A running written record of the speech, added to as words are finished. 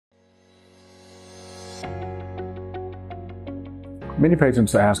Many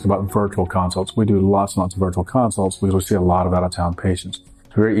patients ask about virtual consults. We do lots and lots of virtual consults because we see a lot of out-of-town patients.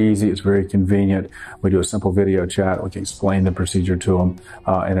 It's very easy. It's very convenient. We do a simple video chat. We can explain the procedure to them,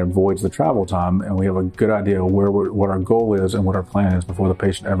 and it avoids the travel time. And we have a good idea of what our goal is and what our plan is before the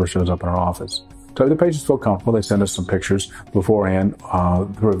patient ever shows up in our office. So if the patients feel comfortable, they send us some pictures beforehand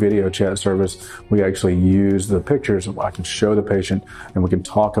through a video chat service. We actually use the pictures. I can show the patient and we can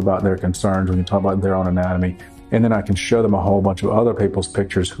talk about their concerns. We can talk about their own anatomy. And then I can show them a whole bunch of other people's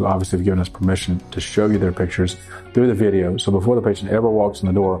pictures who obviously have given us permission to show you their pictures through the video. So before the patient ever walks in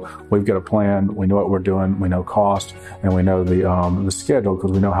the door, we've got a plan. We know what we're doing. We know cost, and we know the schedule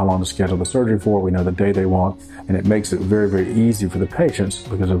because we know how long to schedule the surgery for. We know the day they want, and it makes it very, very easy for the patients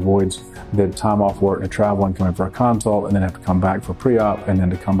because it avoids the time off work and traveling, coming for a consult, and then have to come back for pre-op, and then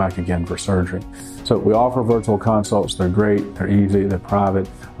to come back again for surgery. So we offer virtual consults. They're great. They're easy. They're private.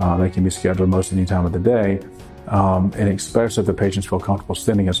 They can be scheduled most any time of the day. And especially if the patients feel comfortable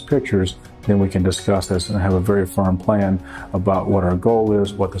sending us pictures, then we can discuss this and have a very firm plan about what our goal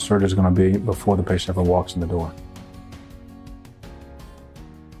is, what the surgery is going to be before the patient ever walks in the door.